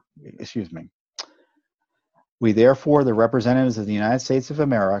Court, We therefore, the representatives of the United States of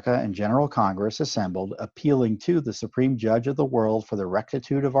America and General Congress assembled, appealing to the Supreme Judge of the world for the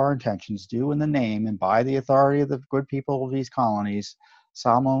rectitude of our intentions, do in the name and by the authority of the good people of these colonies,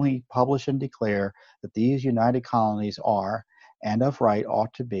 solemnly publish and declare that these united colonies are, and of right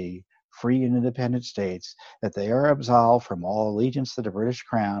ought to be, free and independent states, that they are absolved from all allegiance to the British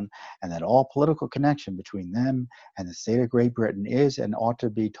Crown, and that all political connection between them and the state of Great Britain is and ought to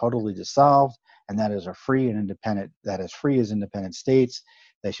be totally dissolved, and that as free as independent states,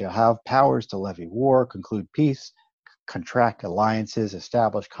 they shall have powers to levy war, conclude peace, contract alliances,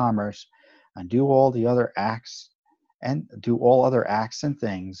 establish commerce, and do all other acts and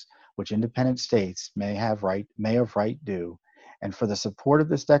things which independent states may of right do, and for the support of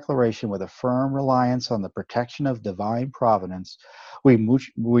this declaration with a firm reliance on the protection of divine providence, we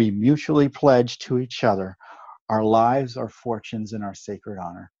mutually pledge to each other our lives, our fortunes, and our sacred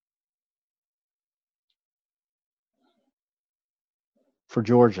honor. For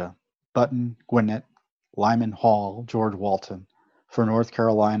Georgia, Button, Gwinnett, Lyman Hall, George Walton. For North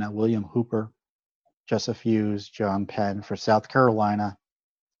Carolina, William Hooper, Joseph Hughes, John Penn. For South Carolina,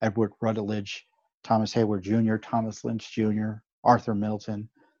 Edward Rutledge, Thomas Hayward Jr., Thomas Lynch Jr., Arthur Middleton.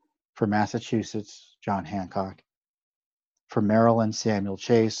 For Massachusetts, John Hancock. For Maryland, Samuel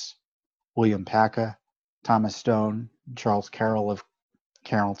Chase, William Paca, Thomas Stone, Charles Carroll of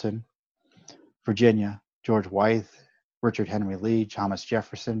Carrollton. Virginia, George Wythe, Richard Henry Lee, Thomas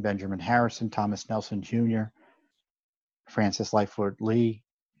Jefferson, Benjamin Harrison, Thomas Nelson Jr., Francis Lightfoot Lee,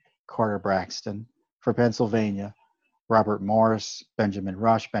 Carter Braxton. For Pennsylvania, Robert Morris, Benjamin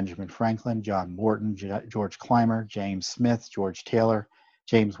Rush, Benjamin Franklin, John Morton, George Clymer, James Smith, George Taylor,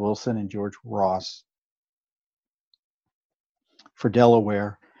 James Wilson, and George Ross. For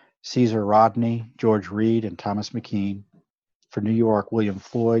Delaware, Caesar Rodney, George Reed, and Thomas McKean. For New York, William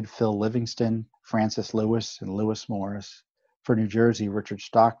Floyd, Phil Livingston, Francis Lewis, and Lewis Morris. For New Jersey, Richard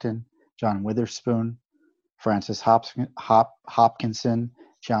Stockton, John Witherspoon, Francis Hopkinson,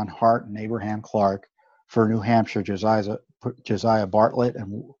 John Hart, and Abraham Clark. For New Hampshire, Josiah Bartlett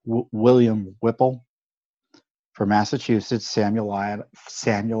and William Whipple. For Massachusetts, Samuel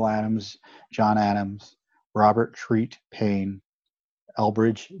Adams, John Adams, Robert Treat Payne,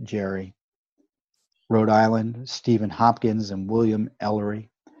 Elbridge Gerry. Rhode Island, Stephen Hopkins and William Ellery.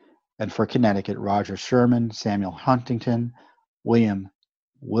 And for Connecticut, Roger Sherman, Samuel Huntington, William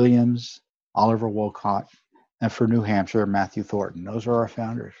Williams, Oliver Wolcott. And for New Hampshire, Matthew Thornton. Those are our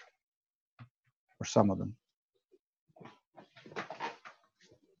founders, or some of them.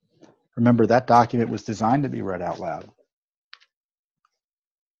 Remember, that document was designed to be read out loud.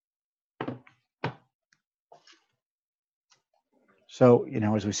 So,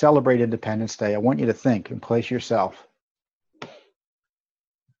 as we celebrate Independence Day, I want you to think and place yourself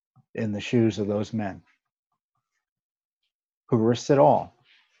in the shoes of those men who risked it all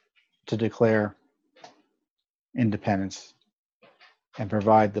to declare independence and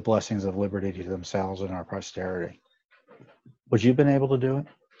provide the blessings of liberty to themselves and our posterity. Would you have been able to do it?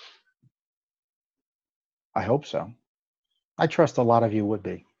 I hope so. I trust a lot of you would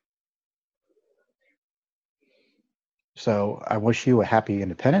be. So I wish you a happy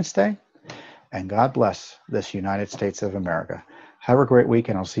Independence Day, and God bless this United States of America. Have a great week,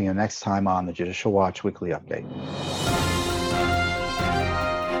 and I'll see you next time on the Judicial Watch Weekly Update.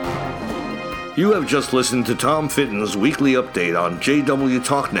 You have just listened to Tom Fitton's weekly update on JW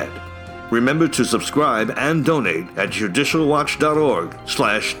TalkNet. Remember to subscribe and donate at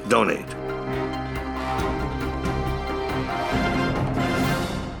judicialwatch.org/donate.